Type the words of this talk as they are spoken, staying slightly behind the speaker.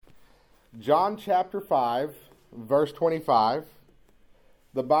John chapter 5, verse 25,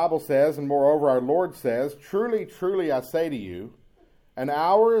 the Bible says, and moreover our Lord says, "Truly, truly I say to you, an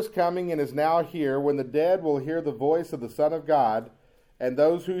hour is coming and is now here when the dead will hear the voice of the Son of God, and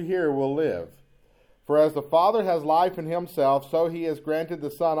those who hear will live. For as the Father has life in himself, so he has granted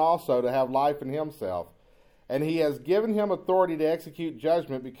the Son also to have life in himself. And he has given him authority to execute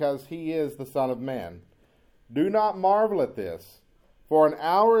judgment because he is the Son of Man. Do not marvel at this. For an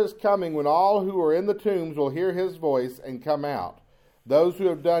hour is coming when all who are in the tombs will hear his voice and come out, those who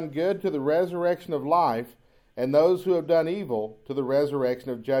have done good to the resurrection of life, and those who have done evil to the resurrection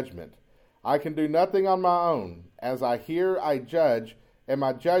of judgment. I can do nothing on my own. As I hear, I judge, and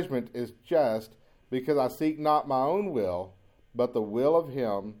my judgment is just, because I seek not my own will, but the will of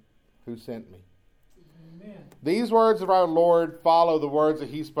him who sent me." Amen. These words of our Lord follow the words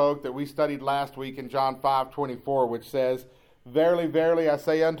that he spoke that we studied last week in John 5:24, which says, "Verily, verily, I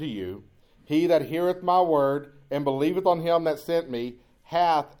say unto you, he that heareth my word, and believeth on him that sent me,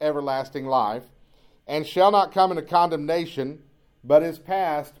 hath everlasting life, and shall not come into condemnation, but is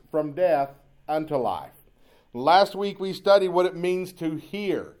passed from death unto life." Last week we studied what it means to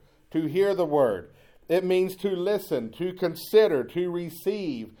hear the word. It means to listen, to consider, to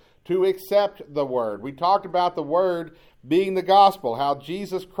receive, to accept the word. We talked about the word being the gospel, how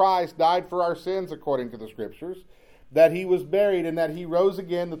Jesus Christ died for our sins according to the scriptures, that he was buried, and that he rose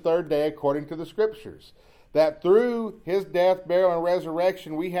again the third day according to the scriptures. That through his death, burial, and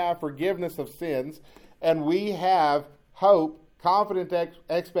resurrection, we have forgiveness of sins, and we have hope, confident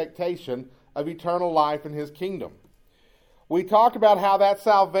expectation of eternal life in his kingdom. We talked about how that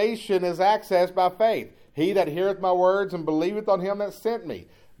salvation is accessed by faith. He that heareth my words and believeth on him that sent me.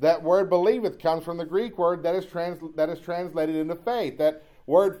 That word believeth comes from the Greek word that is translated into faith. That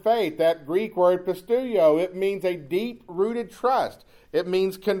word faith, that Greek word pisteuo, it means a deep-rooted trust. It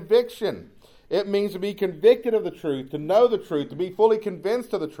means conviction. It means to be convicted of the truth, to know the truth, to be fully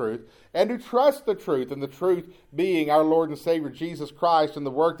convinced of the truth, and to trust the truth, and the truth being our Lord and Savior Jesus Christ and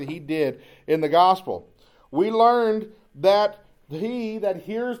the work that he did in the gospel. We learned that he that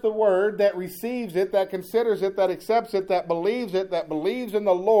hears the word, that receives it, that considers it, that accepts it, that believes in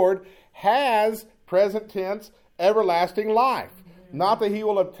the Lord, has, present tense, everlasting life. Not that he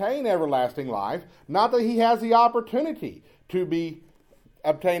will obtain everlasting life, not that he has the opportunity to be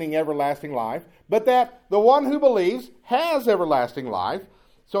obtaining everlasting life, but that the one who believes has everlasting life.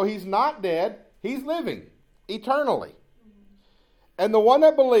 So he's not dead, he's living eternally. And the one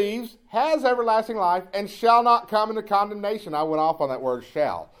that believes has everlasting life and shall not come into condemnation. I went off on that word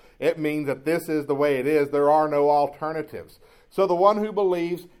shall. It means that this is the way it is. There are no alternatives. So the one who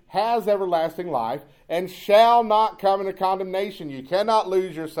believes has everlasting life and shall not come into condemnation. You cannot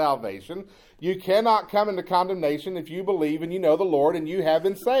lose your salvation. You cannot come into condemnation if you believe and you know the Lord and you have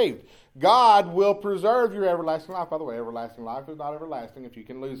been saved. God will preserve your everlasting life. By the way, everlasting life is not everlasting if you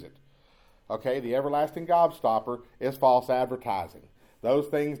can lose it. Okay, the everlasting gobstopper is false advertising. Those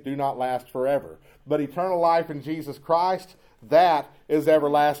things do not last forever. But eternal life in Jesus Christ, that is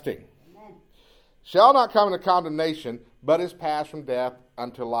everlasting. Amen. Shall not come into condemnation, but is passed from death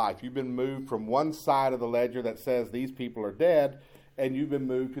unto life. You've been moved from one side of the ledger that says these people are dead, and you've been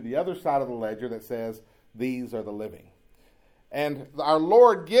moved to the other side of the ledger that says these are the living. And our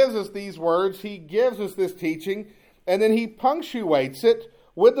Lord gives us these words. He gives us this teaching, and then he punctuates it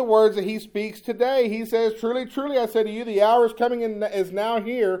with the words that he speaks today. He says, "Truly, truly, I say to you, the hour is coming and is now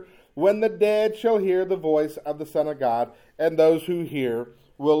here when the dead shall hear the voice of the Son of God, and those who hear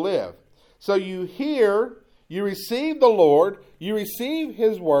will live." So you hear, you receive the Lord, you receive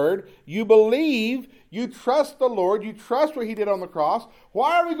his word, you believe, you trust the Lord, you trust what he did on the cross.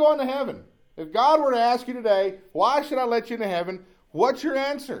 Why are we going to heaven? If God were to ask you today, why should I let you into heaven? What's your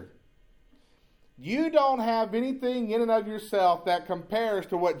answer? You don't have anything in and of yourself that compares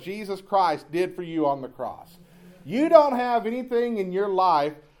to what Jesus Christ did for you on the cross. You don't have anything in your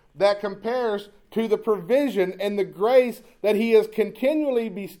life that compares to the provision and the grace that he has continually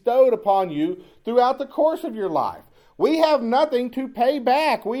bestowed upon you throughout the course of your life. We have nothing to pay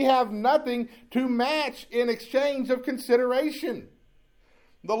back. We have nothing to match in exchange of consideration.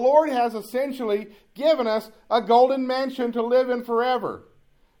 The Lord has essentially given us a golden mansion to live in forever.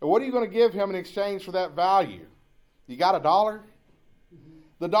 And what are you going to give him in exchange for that value? You got $1?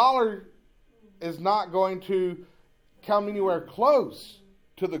 The dollar is not going to come anywhere close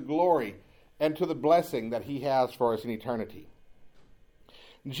to the glory and to the blessing that he has for us in eternity.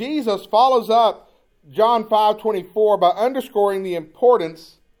 Jesus follows up John 5:24 by underscoring the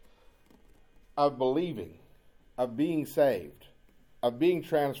importance of believing, of being saved, of being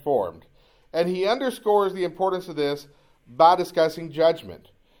transformed. And he underscores the importance of this by discussing judgment.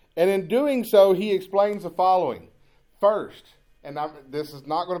 And in doing so, he explains the following. First, and this is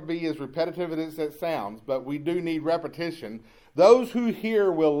not going to be as repetitive as it sounds, but we do need repetition. Those who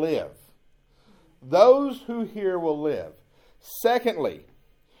hear will live. Those who hear will live. Secondly,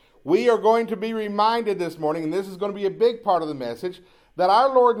 we are going to be reminded this morning, and this is going to be a big part of the message, that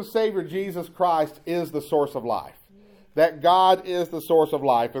our Lord and Savior Jesus Christ is the source of life. That God is the source of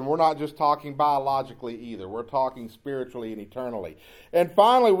life, and we're not just talking biologically either. We're talking spiritually and eternally. And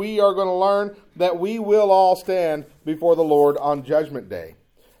finally, we are going to learn that we will all stand before the Lord on Judgment Day.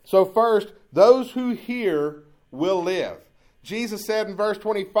 So first, those who hear will live. Jesus said in verse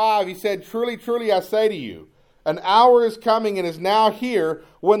 25, he said, "Truly, truly, I say to you, an hour is coming and is now here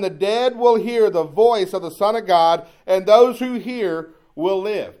when the dead will hear the voice of the Son of God, and those who hear will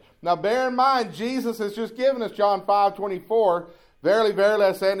live." Now bear in mind, Jesus has just given us John 5:24. "Verily, verily,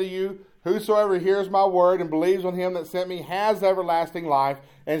 I say unto you, whosoever hears my word and believes on him that sent me has everlasting life,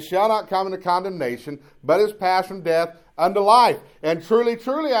 and shall not come into condemnation, but is passed from death unto life. And truly,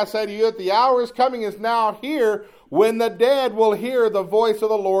 truly, I say to you, that the hour is coming, is now here, when the dead will hear the voice of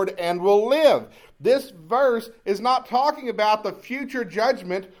the Lord and will live." This verse is not talking about the future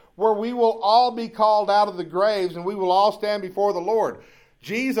judgment where we will all be called out of the graves and we will all stand before the Lord.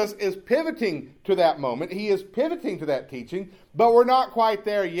 Jesus is pivoting to that moment. He is pivoting to that teaching, but we're not quite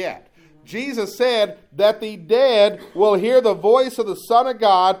there yet. Jesus said that the dead will hear the voice of the Son of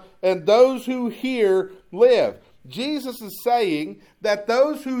God, and those who hear live. Jesus is saying that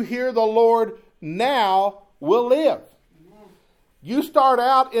those who hear the Lord now will live. You start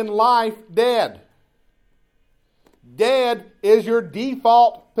out in life dead. Dead is your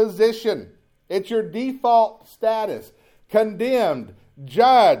default position. It's your default status. Condemned,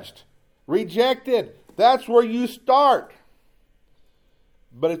 judged, rejected. That's where you start.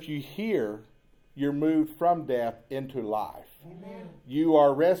 But if you hear, you're moved from death into life. Amen. You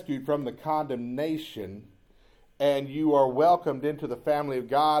are rescued from the condemnation, and you are welcomed into the family of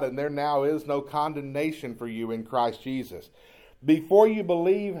God, and there now is no condemnation for you in Christ Jesus. Before you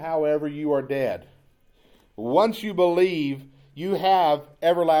believe, however, you are dead. Once you believe, you have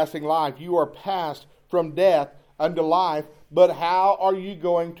everlasting life. You are passed from death unto life. But how are you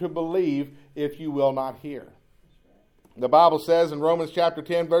going to believe if you will not hear? The Bible says in Romans chapter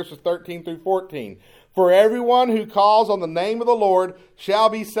 10, verses 13 through 14, "For everyone who calls on the name of the Lord shall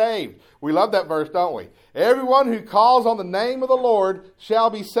be saved." We love that verse, don't we? Everyone who calls on the name of the Lord shall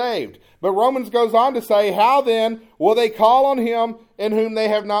be saved. But Romans goes on to say, "How then will they call on him in whom they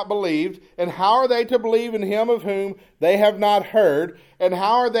have not believed? And how are they to believe in him of whom they have not heard? And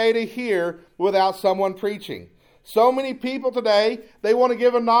how are they to hear without someone preaching?" So many people today, they want to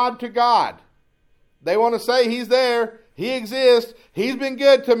give a nod to God. They want to say He's there, He exists, He's been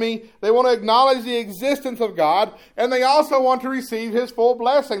good to me. They want to acknowledge the existence of God, and they also want to receive His full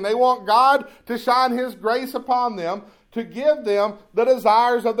blessing. They want God to shine His grace upon them, to give them the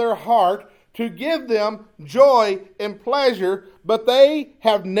desires of their heart, to give them joy and pleasure, but they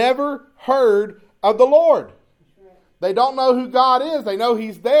have never heard of the Lord. They don't know who God is. They know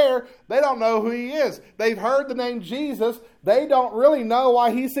He's there. They don't know who He is. They've heard the name Jesus. They don't really know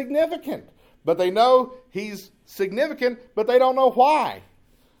why He's significant. But they know He's significant, but they don't know why.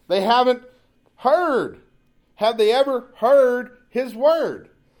 They haven't heard. Have they ever heard His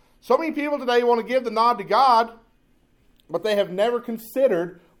Word? So many people today want to give the nod to God, but they have never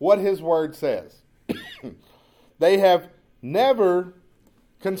considered what His Word says. They have never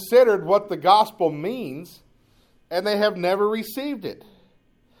considered what the gospel means, and they have never received it.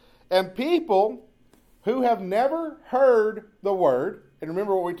 And people who have never heard the Word, and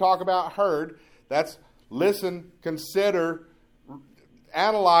remember what we talk about heard, that's listen, consider,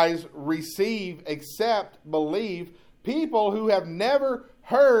 analyze, receive, accept, believe. People who have never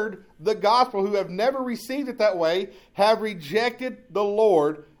heard the gospel, who have never received it that way, have rejected the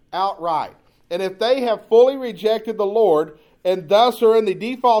Lord outright. And if they have fully rejected the Lord, and thus are in the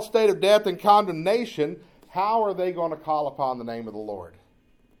default state of death and condemnation, how are they going to call upon the name of the Lord?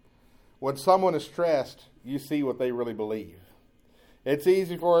 When someone is stressed, you see what they really believe. It's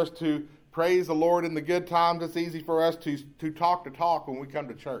easy for us to praise the Lord in the good times. It's easy for us to talk when we come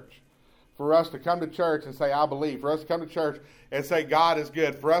to church. For us to come to church and say, I believe. For us to come to church and say, God is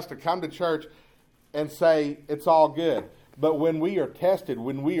good. For us to come to church and say, it's all good. But when we are tested,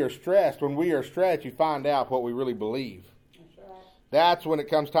 when we are stressed, when we are stretched, you find out what we really believe. That's when it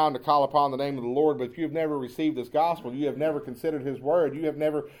comes time to call upon the name of the Lord. But if you have never received this gospel, you have never considered his word, you have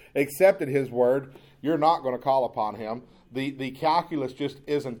never accepted his word, you're not going to call upon him. The calculus just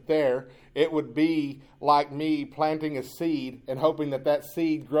isn't there. It would be like me planting a seed and hoping that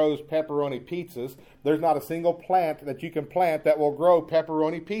seed grows pepperoni pizzas. There's not a single plant that you can plant that will grow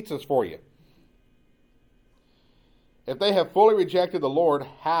pepperoni pizzas for you. If they have fully rejected the Lord,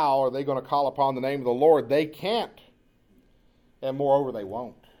 how are they going to call upon the name of the Lord? They can't. And moreover, they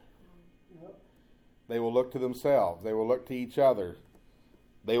won't. They will look to themselves. They will look to each other.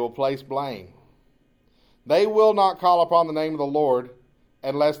 They will place blame. They will not call upon the name of the Lord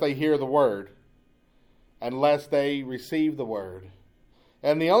unless they hear the word, unless they receive the word.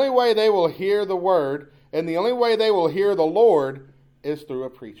 And the only way they will hear the word, and the only way they will hear the Lord, is through a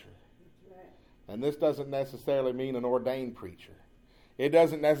preacher. And this doesn't necessarily mean an ordained preacher. It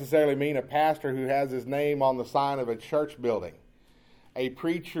doesn't necessarily mean a pastor who has his name on the sign of a church building. A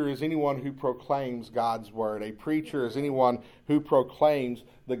preacher is anyone who proclaims God's word. A preacher is anyone who proclaims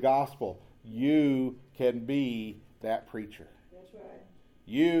the gospel. You can be that preacher. That's right.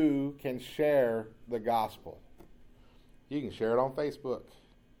 You can share the gospel. You can share it on Facebook.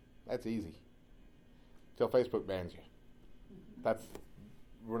 That's easy. Till Facebook bans you.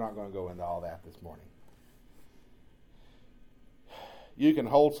 We're not going to go into all that this morning. You can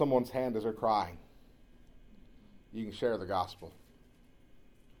hold someone's hand as they're crying. You can share the gospel.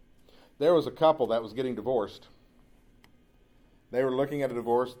 There was a couple that was getting divorced. They were looking at a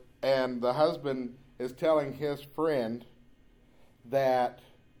divorce, and the husband is telling his friend that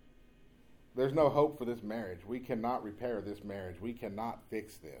there's no hope for this marriage. We cannot repair this marriage. We cannot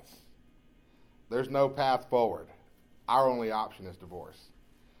fix this. There's no path forward. Our only option is divorce.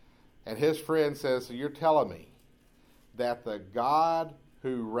 And his friend says, so you're telling me that the God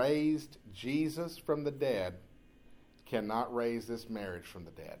who raised Jesus from the dead cannot raise this marriage from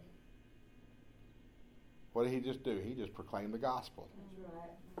the dead? What did he just do? He just proclaimed the gospel. That's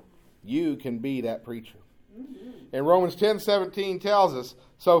right. You can be that preacher. Mm-hmm. And Romans 10:17 tells us,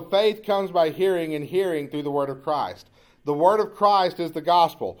 so faith comes by hearing, and hearing through the word of Christ. The word of Christ is the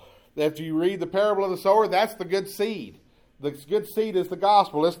gospel. If you read the parable of the sower, that's the good seed. The good seed is the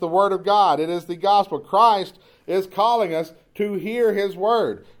gospel. It's the word of God. It is the gospel. Christ is calling us to hear his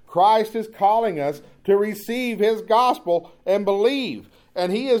word. Christ is calling us to receive his gospel and believe.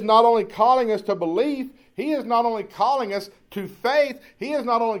 And he is not only calling us to belief, he is not only calling us to faith, he is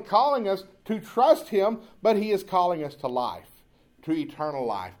not only calling us to trust him, but he is calling us to life, to eternal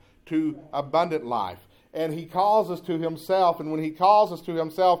life, to abundant life. And he calls us to himself, and when he calls us to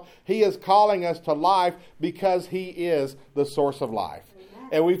himself, he is calling us to life because he is the source of life.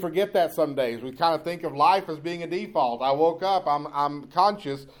 And we forget that some days. We kind of think of life as being a default. I woke up, I'm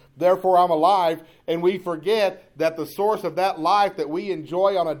conscious, therefore I'm alive. And we forget that the source of that life that we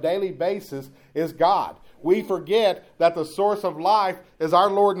enjoy on a daily basis is God. We forget that the source of life is our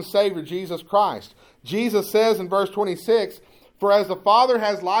Lord and Savior, Jesus Christ. Jesus says in verse 26, for as the Father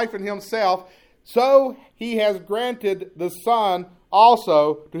has life in himself, so he has granted the Son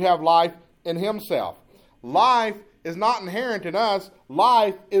also to have life in himself. Life is not inherent in us.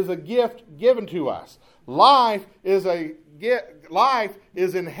 Life is a gift given to us. Life is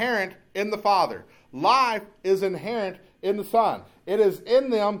inherent in the Father. Life is inherent in the Son. It is in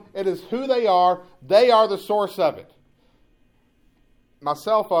them. It is who they are. They are the source of it. My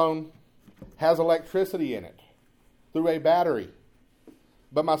cell phone has electricity in it through a battery.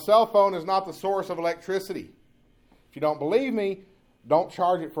 But my cell phone is not the source of electricity. If you don't believe me, don't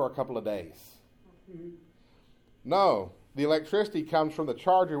charge it for a couple of days. No, the electricity comes from the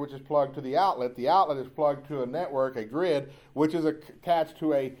charger, which is plugged to the outlet. The outlet is plugged to a network, a grid, which is attached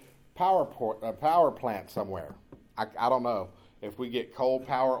to a power plant somewhere. I don't know if we get coal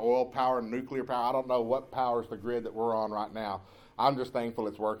power, oil power, nuclear power. I don't know what powers the grid that we're on right now. I'm just thankful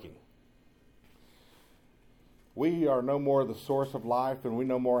it's working. We are no more the source of life, and we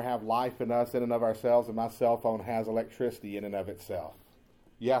no more have life in us in and of ourselves, and my cell phone has electricity in and of itself.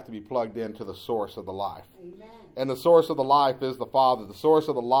 You have to be plugged into the source of the life. Amen. And the source of the life is the Father. The source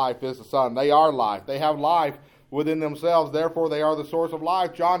of the life is the Son. They are life. They have life within themselves. Therefore, they are the source of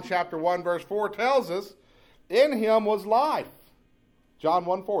life. John chapter 1 verse 4 tells us, in him was life. John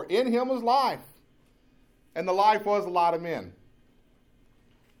 1:4. In him was life. And the life was the light of men.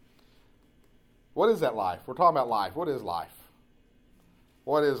 What is that life? We're talking about life. What is life?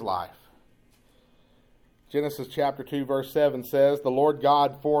 What is life? Genesis chapter 2 verse 7 says, the Lord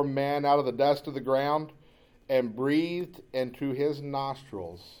God formed man out of the dust of the ground and breathed into his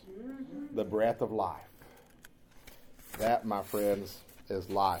nostrils the breath of life. That, my friends, is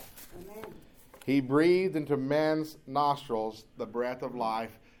life. Amen. He breathed into man's nostrils the breath of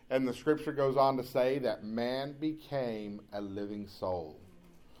life. And the scripture goes on to say that man became a living soul.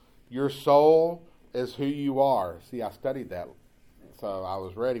 Your soul is who you are. See, I studied that, so I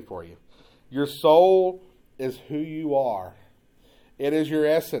was ready for you. Your soul is who you are. It is your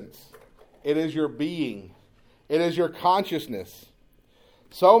essence. It is your being. It is your consciousness.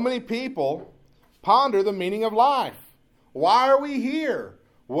 So many people ponder the meaning of life. Why are we here?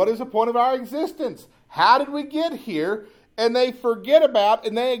 What is the point of our existence? How did we get here? And they forget about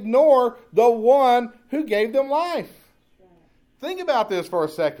and they ignore the one who gave them life. Think about this for a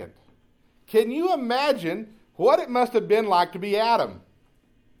second. Can you imagine what it must have been like to be Adam?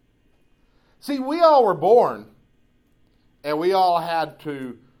 See, we all were born, and we all had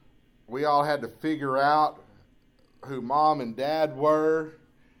to figure out who mom and dad were,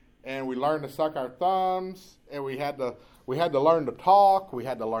 and we learned to suck our thumbs, and we had to learn to talk, we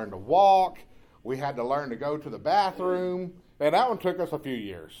had to learn to walk, we had to learn to go to the bathroom, and that one took us a few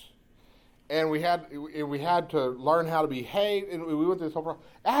years. And we had to learn how to behave, and we went through this whole process.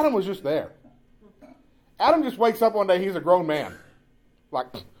 Adam was just there. Adam just wakes up one day, he's a grown man. Like,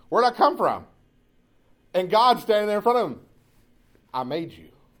 where'd I come from? And God's standing there in front of him. I made you.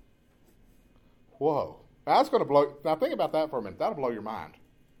 Whoa. Now, that's going to blow. Now, think about that for a minute. That'll blow your mind.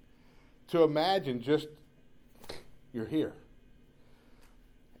 To imagine just, you're here.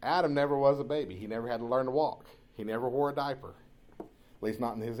 Adam never was a baby. He never had to learn to walk. He never wore a diaper. At least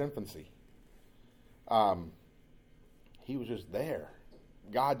not in his infancy. He was just there.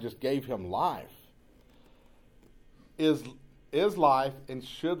 God just gave him life. Is life and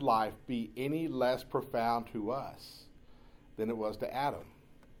should life be any less profound to us than it was to Adam?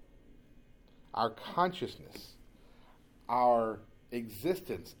 Our consciousness, our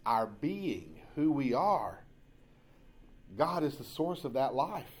existence, our being, who we are. God is the source of that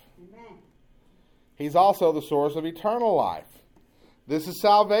life. Amen. He's also the source of eternal life. This is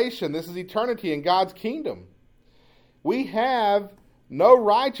salvation. This is eternity in God's kingdom. We have no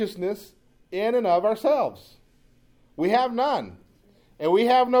righteousness in and of ourselves. We have none. And we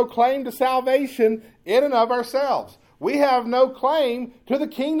have no claim to salvation in and of ourselves. We have no claim to the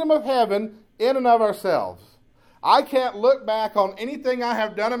kingdom of heaven in and of ourselves. I can't look back on anything I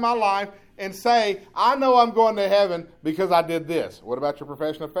have done in my life and say, I know I'm going to heaven because I did this. What about your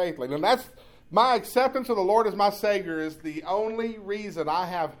profession of faith, Leland? That's my acceptance of the Lord as my Savior is the only reason I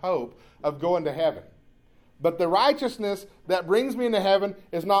have hope of going to heaven. But the righteousness that brings me into heaven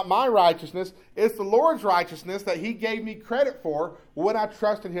is not my righteousness. It's the Lord's righteousness that He gave me credit for when I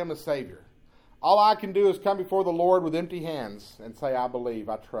trusted Him as Savior. All I can do is come before the Lord with empty hands and say, I believe,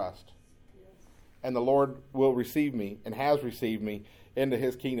 I trust. And the Lord will receive me and has received me into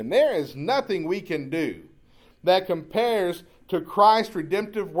His kingdom. There is nothing we can do that compares to Christ's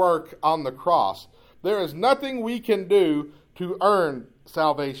redemptive work on the cross. There is nothing we can do to earn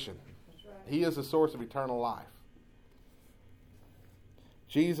salvation. He is the source of eternal life.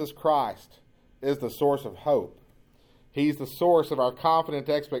 Jesus Christ is the source of hope. He's the source of our confident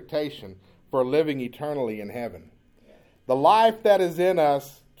expectation for living eternally in heaven. The life that is in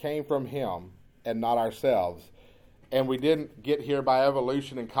us came from Him and not ourselves. And we didn't get here by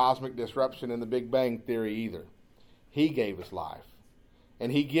evolution and cosmic disruption in the Big Bang Theory either. He gave us life.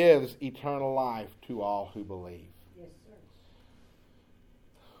 And He gives eternal life to all who believe. Yes, sir.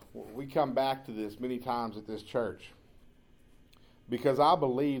 We come back to this many times at this church because I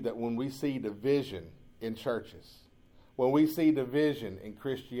believe that when we see division in churches, when we see division in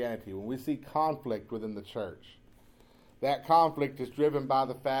Christianity, when we see conflict within the church, that conflict is driven by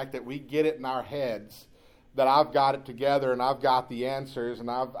the fact that we get it in our heads that I've got it together and I've got the answers and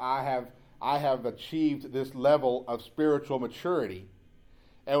I have achieved this level of spiritual maturity.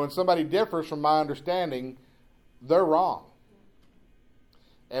 And when somebody differs from my understanding, they're wrong.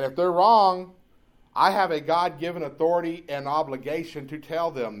 And if they're wrong, I have a God-given authority and obligation to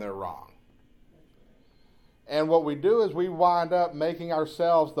tell them they're wrong. And what we do is we wind up making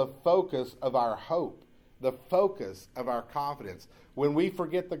ourselves the focus of our hope, the focus of our confidence. When we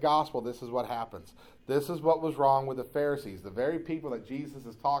forget the gospel, this is what happens. This is what was wrong with the Pharisees. The very people that Jesus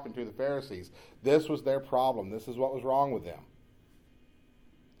is talking to, the Pharisees, this was their problem. This is what was wrong with them.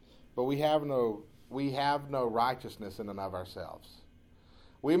 But we have no righteousness in and of ourselves.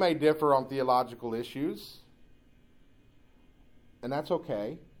 We may differ on theological issues, and that's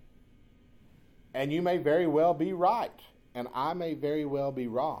okay. And you may very well be right, and I may very well be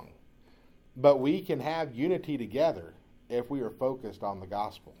wrong. But we can have unity together if we are focused on the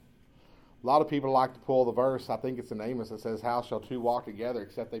gospel. A lot of people like to pull the verse, I think it's in Amos, that says, how shall two walk together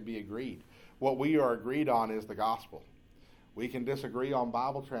except they be agreed? What we are agreed on is the gospel. We can disagree on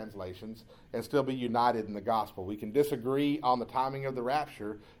Bible translations and still be united in the gospel. We can disagree on the timing of the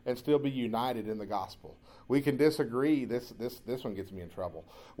rapture and still be united in the gospel. We can disagree, this one gets me in trouble.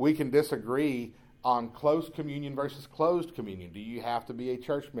 We can disagree on close communion versus closed communion. Do you have to be a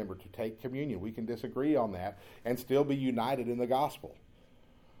church member to take communion? We can disagree on that and still be united in the gospel.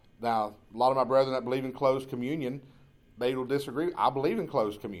 Now, a lot of my brethren that believe in closed communion, they will disagree. I believe in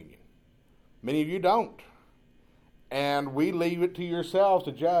closed communion. Many of you don't. And we leave it to yourselves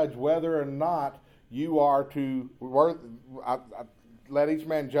to judge whether or not you are to, let each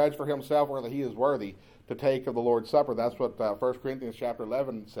man judge for himself whether he is worthy to take of the Lord's Supper. That's what 1 Corinthians chapter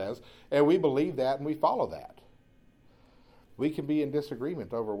 11 says. And we believe that and we follow that. We can be in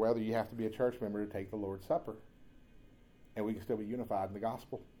disagreement over whether you have to be a church member to take the Lord's Supper. And we can still be unified in the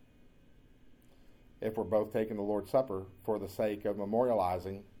gospel. If we're both taking the Lord's Supper for the sake of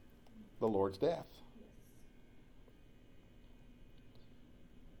memorializing the Lord's death.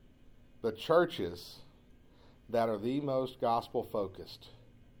 The churches that are the most gospel-focused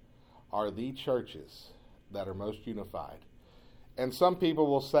are the churches that are most unified. And some people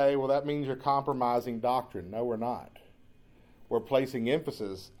will say, well, that means you're compromising doctrine. No, we're not. We're placing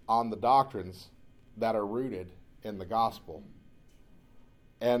emphasis on the doctrines that are rooted in the gospel.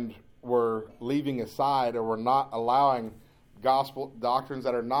 And we're leaving aside, or we're not allowing gospel doctrines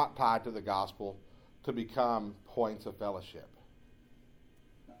that are not tied to the gospel to become points of fellowship.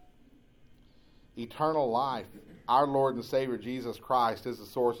 Eternal life, our Lord and Savior Jesus Christ is the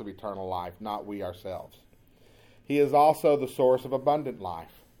source of eternal life, not we ourselves. He is also the source of abundant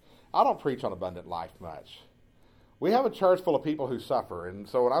life. I don't preach on abundant life much. We have a church full of people who suffer, and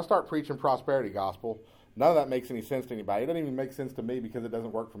so when I start preaching prosperity gospel, none of that makes any sense to anybody. It doesn't even make sense to me because it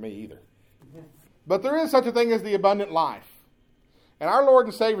doesn't work for me either. But there is such a thing as the abundant life. And our Lord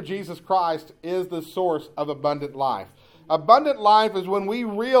and Savior Jesus Christ is the source of abundant life. Abundant life is when we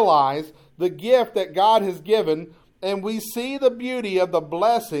realize the gift that God has given and we see the beauty of the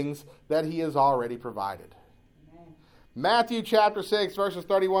blessings that He has already provided. Amen. Matthew chapter 6, verses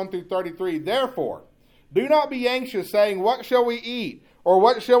 31 through 33. Therefore, do not be anxious, saying, what shall we eat? Or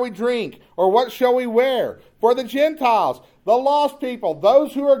what shall we drink? Or what shall we wear? For the Gentiles, the lost people,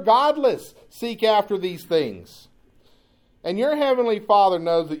 those who are godless, seek after these things. And your heavenly Father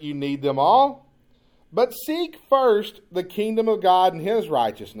knows that you need them all. But seek first the kingdom of God and His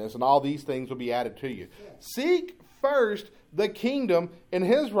righteousness, and all these things will be added to you. Seek first the kingdom and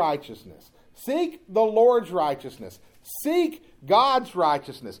His righteousness. Seek the Lord's righteousness. Seek God's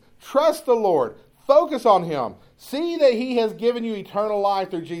righteousness. Trust the Lord. Focus on Him. See that He has given you eternal life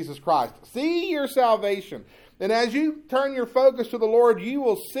through Jesus Christ. See your salvation. And as you turn your focus to the Lord, you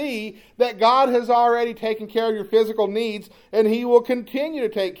will see that God has already taken care of your physical needs, and He will continue to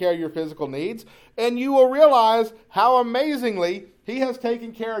take care of your physical needs. And you will realize how amazingly He has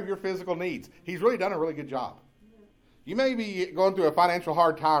taken care of your physical needs. He's really done a really good job. You may be going through a financial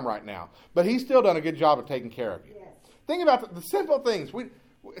hard time right now, but He's still done a good job of taking care of you. Yes. Think about the simple things.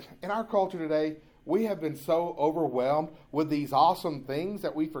 In our culture today, we have been so overwhelmed with these awesome things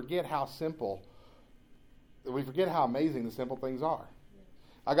that we forget how amazing the simple things are.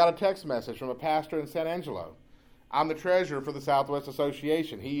 I got a text message from a pastor in San Angelo. I'm the treasurer for the Southwest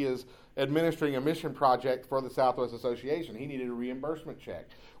Association. He is administering a mission project for the Southwest Association. He needed a reimbursement check.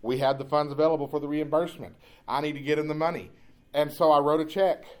 We had the funds available for the reimbursement. I need to get him the money. And so I wrote a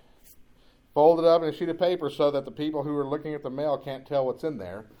check, folded up in a sheet of paper so that the people who are looking at the mail can't tell what's in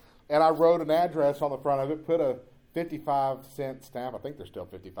there. And I wrote an address on the front of it, put a 55-cent stamp. I think they're still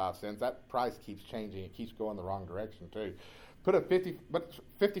 55 cents. That price keeps changing. It keeps going the wrong direction, too. But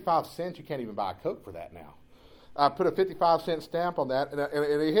 55 cents, you can't even buy a Coke for that now. I put a 55-cent stamp on that, and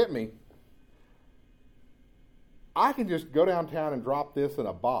it hit me. I can just go downtown and drop this in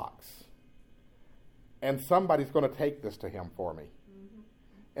a box, and somebody's going to take this to him for me. Mm-hmm.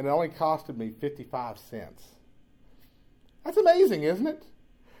 And it only costed me 55 cents. That's amazing, isn't it?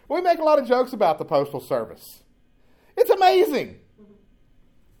 We make a lot of jokes about the Postal Service. It's amazing. Mm-hmm.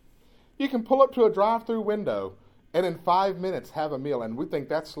 You can pull up to a drive-through window and in 5 minutes have a meal, and we think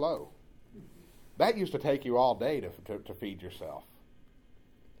that's slow. That used to take you all day to feed yourself.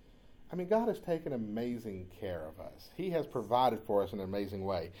 I mean, God has taken amazing care of us. He has provided for us in an amazing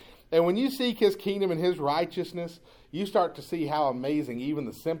way. And when you seek His kingdom and His righteousness, you start to see how amazing even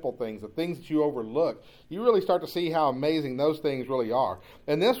the simple things, the things that you overlook, you really start to see how amazing those things really are.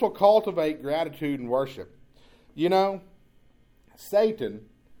 And this will cultivate gratitude and worship. You know, Satan,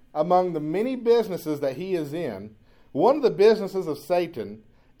 among the many businesses that he is in, one of the businesses of Satan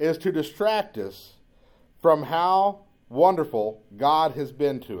is to distract us from how wonderful God has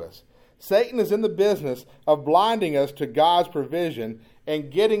been to us. Satan is in the business of blinding us to God's provision and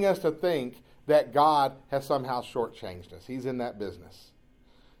getting us to think that God has somehow shortchanged us. He's in that business.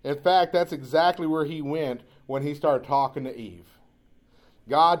 In fact, that's exactly where he went when he started talking to Eve.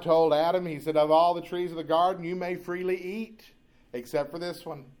 God told Adam, he said, of all the trees of the garden, you may freely eat, except for this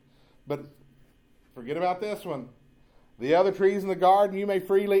one. But forget about this one. The other trees in the garden, you may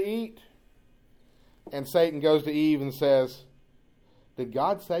freely eat. And Satan goes to Eve and says, did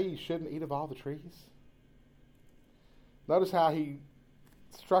God say you shouldn't eat of all the trees? Notice how he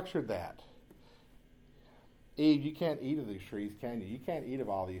structured that. Eve, you can't eat of these trees, can you? You can't eat of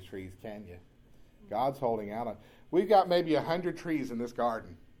all these trees, can you? God's holding out on. We've got maybe 100 trees in this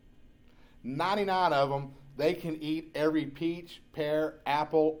garden. 99 of them, they can eat every peach, pear,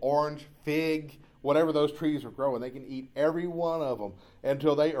 apple, orange, fig, whatever those trees are growing. They can eat every one of them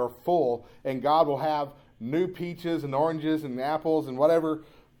until they are full, and God will have new peaches and oranges and apples and whatever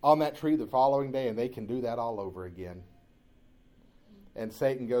on that tree the following day, and they can do that all over again. And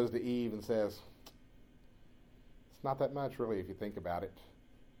Satan goes to Eve and says, it's not that much really if you think about it.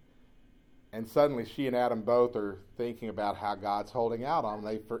 And suddenly she and Adam both are thinking about how God's holding out on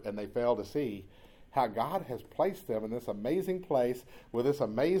them, and they fail to see how God has placed them in this amazing place with this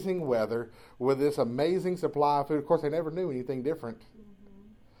amazing weather, with this amazing supply of food. Of course, they never knew anything different. Mm-hmm.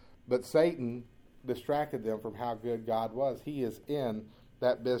 But Satan distracted them from how good God was. He is in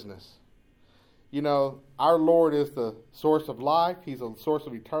that business. You know, our Lord is the source of life. He's the source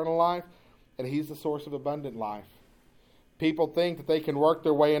of eternal life, and he's the source of abundant life. People think that they can work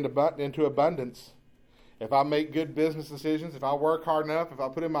their way into abundance. If I make good business decisions, if I work hard enough, if I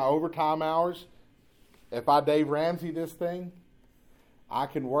put in my overtime hours, if I Dave Ramsey this thing, I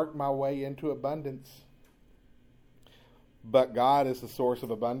can work my way into abundance. But God is the source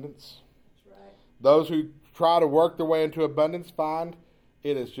of abundance. That's right. Those who try to work their way into abundance find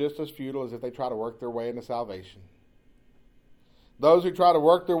it is just as futile as if they try to work their way into salvation. Those who try to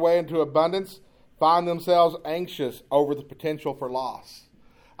work their way into abundance find themselves anxious over the potential for loss.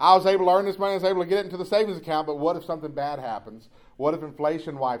 I was able to earn this money, I was able to get it into the savings account, but what if something bad happens? What if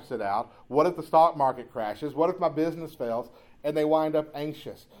inflation wipes it out? What if the stock market crashes? What if my business fails? And they wind up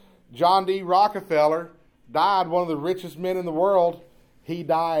anxious. John D. Rockefeller died, one of the richest men in the world. He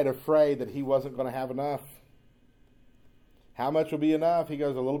died afraid that he wasn't going to have enough. How much will be enough? He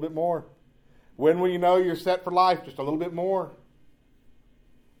goes, a little bit more. When will you know you're set for life? Just a little bit more.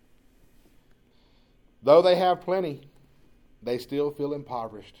 Though they have plenty, they still feel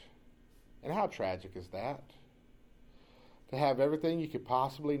impoverished. And how tragic is that? To have everything you could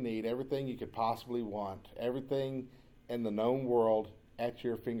possibly need, everything you could possibly want, everything in the known world at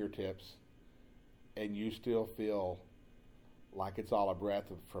your fingertips, and you still feel like it's all a breath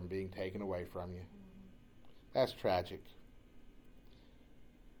from being taken away from you. That's tragic.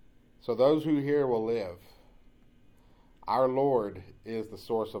 So those who hear will live. Our Lord is the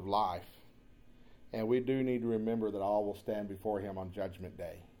source of life. And we do need to remember that all will stand before him on Judgment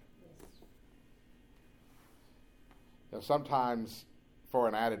Day. Yes. Now, sometimes for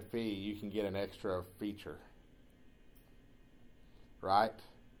an added fee, you can get an extra feature. Right?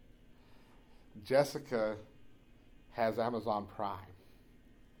 Jessica has Amazon Prime.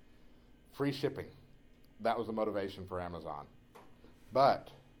 Free shipping. That was the motivation for Amazon. But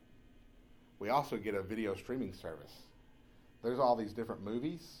we also get a video streaming service. There's all these different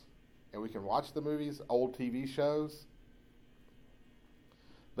movies, and we can watch the movies, old TV shows.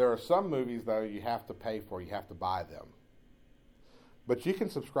 There are some movies, though, you have to pay for. You have to buy them. But you can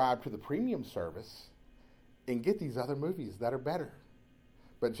subscribe to the premium service and get these other movies that are better.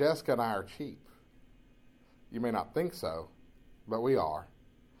 But Jessica and I are cheap. You may not think so, but we are.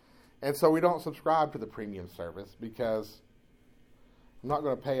 And so we don't subscribe to the premium service because I'm not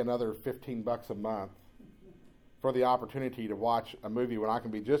going to pay another $15 a month for the opportunity to watch a movie when I can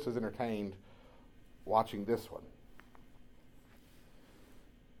be just as entertained watching this one.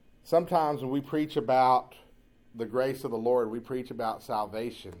 Sometimes when we preach about the grace of the Lord, we preach about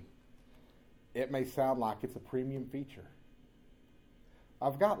salvation, it may sound like it's a premium feature.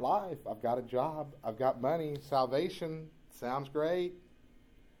 I've got life, I've got a job, I've got money, salvation sounds great,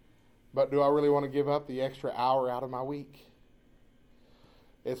 but do I really want to give up the extra hour out of my week?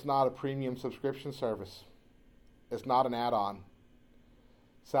 It's not a premium subscription service. It's not an add-on.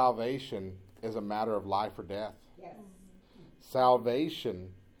 Salvation is a matter of life or death. Yes. Salvation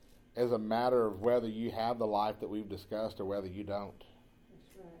is a matter of whether you have the life that we've discussed or whether you don't.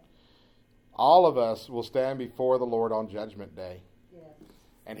 That's right. All of us will stand before the Lord on Judgment Day. Yes.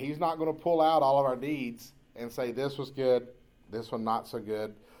 And he's not going to pull out all of our deeds and say, this was good, this one not so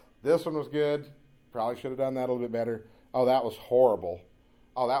good. This one was good, probably should have done that a little bit better. Oh, that was horrible.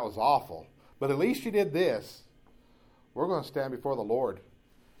 oh, that was awful, but at least you did this. We're going to stand before the Lord,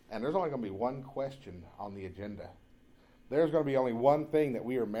 and there's only going to be one question on the agenda. There's going to be only one thing that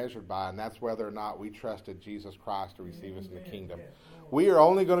we are measured by, and that's whether or not we trusted Jesus Christ to receive us in the kingdom. We are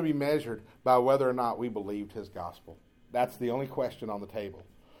only going to be measured by whether or not we believed his gospel. That's the only question on the table.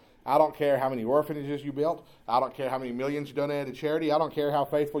 I don't care how many orphanages you built. I don't care how many millions you donated to charity. I don't care how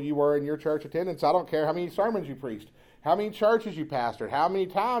faithful you were in your church attendance. I don't care how many sermons you preached, how many churches you pastored, how many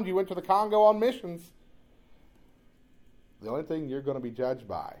times you went to the Congo on missions. The only thing you're going to be judged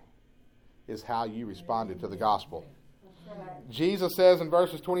by is how you responded to the gospel. Jesus says in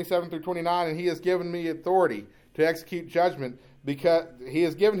verses 27 through 29, and he has given me authority to execute judgment because he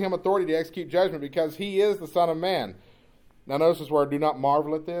has given him authority to execute judgment because he is the Son of Man. Now notice this word, do not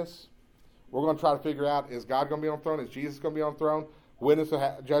marvel at this. We're going to try to figure out, is God going to be on the throne? Is Jesus going to be on the throne? When is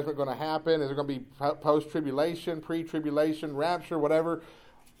the judgment going to happen? Is it going to be post-tribulation, pre-tribulation, rapture, whatever?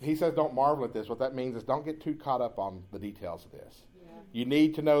 He says don't marvel at this. What that means is don't get too caught up on the details of this. Yeah. You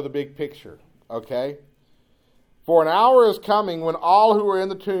need to know the big picture, okay? For an hour is coming when all who are in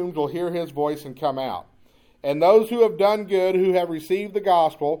the tombs will hear his voice and come out. And those who have done good, who have received the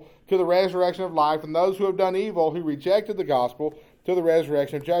gospel, to the resurrection of life, and those who have done evil, who rejected the gospel, to the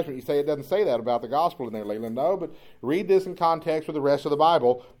resurrection of judgment. You say it doesn't say that about the gospel in there, Leland. No, but read this in context with the rest of the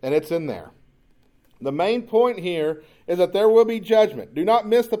Bible, and it's in there. The main point here is that there will be judgment. Do not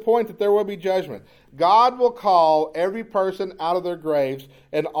miss the point that there will be judgment. God will call every person out of their graves,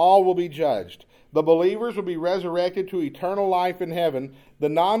 and all will be judged. The believers will be resurrected to eternal life in heaven. The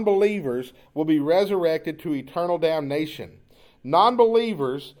non-believers will be resurrected to eternal damnation.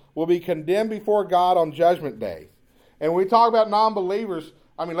 Non-believers will be condemned before God on Judgment Day. And when we talk about non-believers,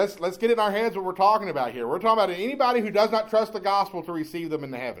 I mean, let's get it in our heads what we're talking about here. We're talking about anybody who does not trust the gospel to receive them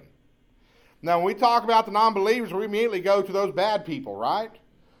into heaven. Now, when we talk about the non-believers, we immediately go to those bad people, right?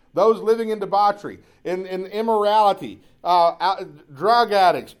 Those living in debauchery, in immorality, drug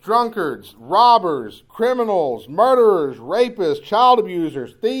addicts, drunkards, robbers, criminals, murderers, rapists, child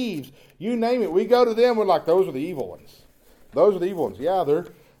abusers, thieves, you name it. We go to them, we're like, those are the evil ones. Those are the evil ones. Yeah,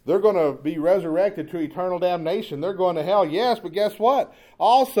 they're going to be resurrected to eternal damnation. They're going to hell, yes, but guess what?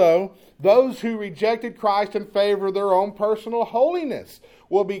 Also, those who rejected Christ in favor of their own personal holiness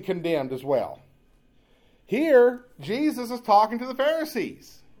will be condemned as well. Here, Jesus is talking to the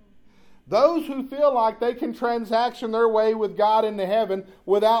Pharisees. Those who feel like they can transaction their way with God into heaven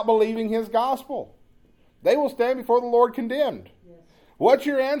without believing his gospel. They will stand before the Lord condemned. Yes. What's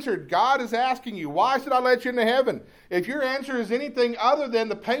your answer? God is asking you, why should I let you into heaven? If your answer is anything other than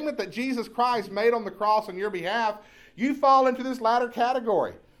the payment that Jesus Christ made on the cross on your behalf, you fall into this latter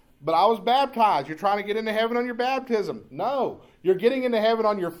category. But I was baptized. You're trying to get into heaven on your baptism. No. You're getting into heaven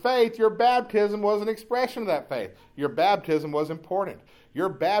on your faith. Your baptism was an expression of that faith. Your baptism was important. Your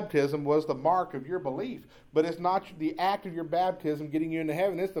baptism was the mark of your belief. But it's not the act of your baptism getting you into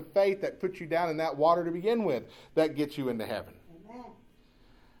heaven. It's the faith that puts you down in that water to begin with that gets you into heaven. Amen.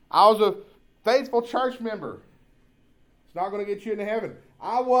 I was a faithful church member. It's not going to get you into heaven.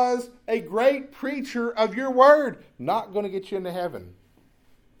 I was a great preacher of your word. Not going to get you into heaven.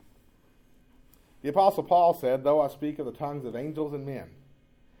 The Apostle Paul said, though I speak of the tongues of angels and men.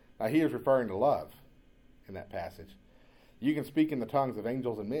 Now he is referring to love in that passage. You can speak in the tongues of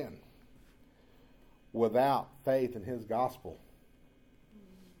angels and men without faith in his gospel.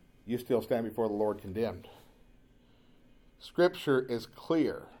 You still stand before the Lord condemned. Scripture is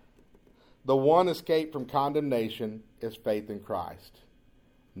clear. The one escape from condemnation is faith in Christ.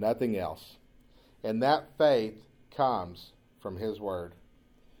 Nothing else. And that faith comes from his word.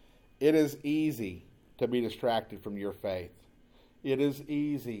 It is easy to be distracted from your faith. It is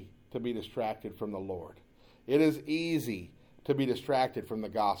easy to be distracted from the Lord. It is easy to be distracted from the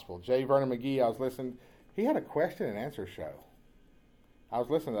gospel. J. Vernon McGee, I was listening. He had a question and answer show. I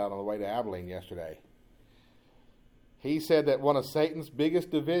was listening to that on the way to Abilene yesterday. He said that one of Satan's biggest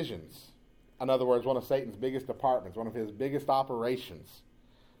divisions, in other words, one of Satan's biggest departments, one of his biggest operations,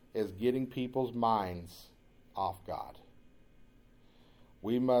 is getting people's minds off God.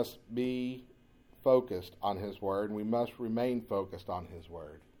 We must be focused on his word, and we must remain focused on his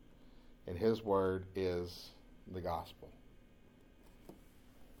word. And his word is the gospel.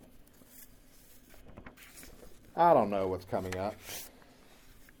 I don't know what's coming up.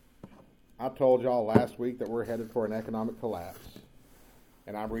 I told y'all last week that we're headed for an economic collapse.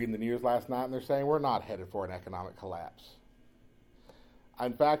 And I'm reading the news last night, and they're saying we're not headed for an economic collapse.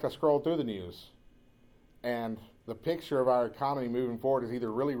 In fact, I scrolled through the news, and the picture of our economy moving forward is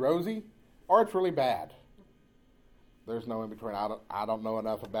either really rosy or it's really bad. There's no in between. I don't know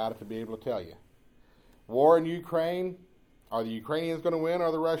enough about it to be able to tell you. War in Ukraine, Are the Ukrainians going to win or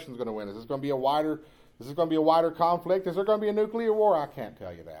are the Russians going to win? Is this going to be a wider conflict? Is there going to be a nuclear war? I can't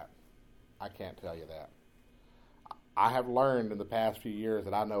tell you that. I can't tell you that. I have learned in the past few years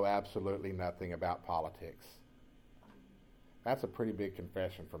that I know absolutely nothing about politics. That's a pretty big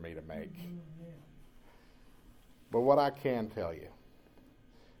confession for me to make. But what I can tell you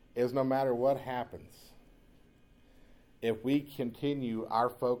is no matter what happens, if we continue our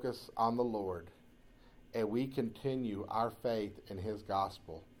focus on the Lord and we continue our faith in His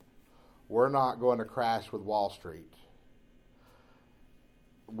gospel, we're not going to crash with Wall Street.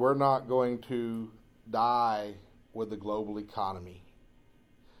 We're not going to die with the global economy.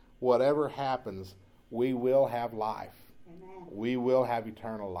 Whatever happens, we will have life. Amen. We will have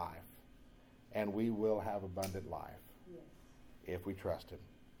eternal life. And we will have abundant life. Yes. If we trust Him.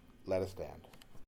 Let us stand.